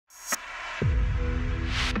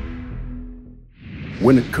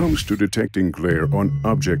When it comes to detecting glare on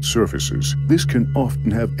object surfaces, this can often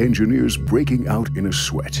have engineers breaking out in a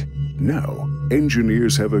sweat. Now,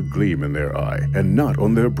 engineers have a gleam in their eye and not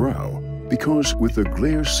on their brow. Because with the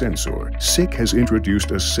glare sensor, SICK has introduced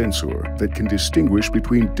a sensor that can distinguish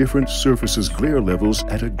between different surfaces' glare levels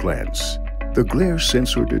at a glance. The glare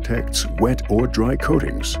sensor detects wet or dry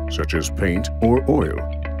coatings, such as paint or oil,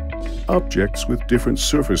 objects with different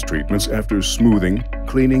surface treatments after smoothing,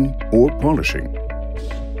 cleaning, or polishing,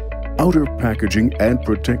 outer packaging and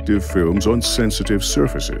protective films on sensitive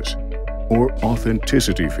surfaces, or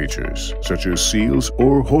authenticity features, such as seals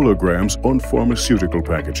or holograms on pharmaceutical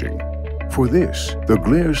packaging. For this, the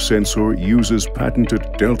glare sensor uses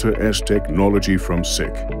patented Delta S technology from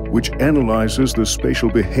SICK, which analyzes the spatial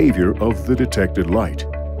behavior of the detected light.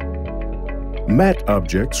 Matte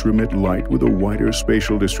objects remit light with a wider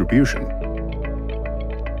spatial distribution.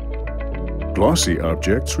 Glossy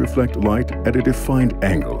objects reflect light at a defined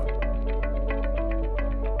angle.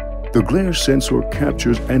 The glare sensor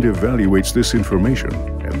captures and evaluates this information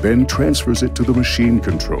and then transfers it to the machine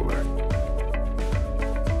controller.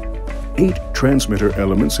 8 transmitter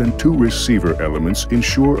elements and 2 receiver elements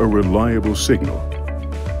ensure a reliable signal,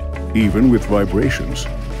 even with vibrations,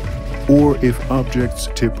 or if objects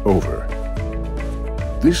tip over.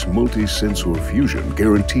 This multi-sensor fusion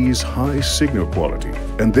guarantees high signal quality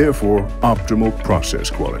and therefore optimal process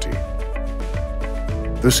quality.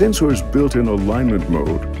 The sensor's built-in alignment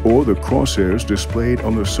mode or the crosshairs displayed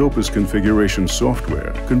on the SOPAS configuration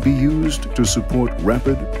software can be used to support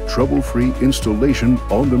rapid, trouble-free installation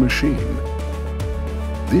on the machine.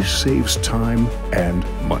 This saves time and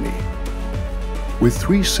money. With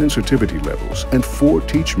 3 sensitivity levels and 4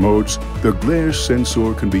 teach modes, the glare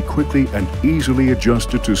sensor can be quickly and easily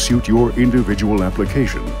adjusted to suit your individual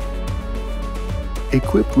application.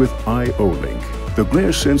 Equipped with I/O-Link, the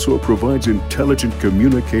glare sensor provides intelligent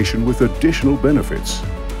communication with additional benefits,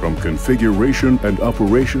 from configuration and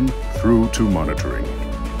operation through to monitoring.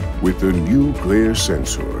 With the new glare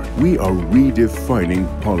sensor, we are redefining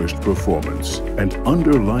polished performance and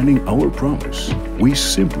underlining our promise. We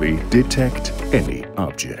simply detect any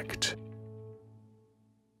object.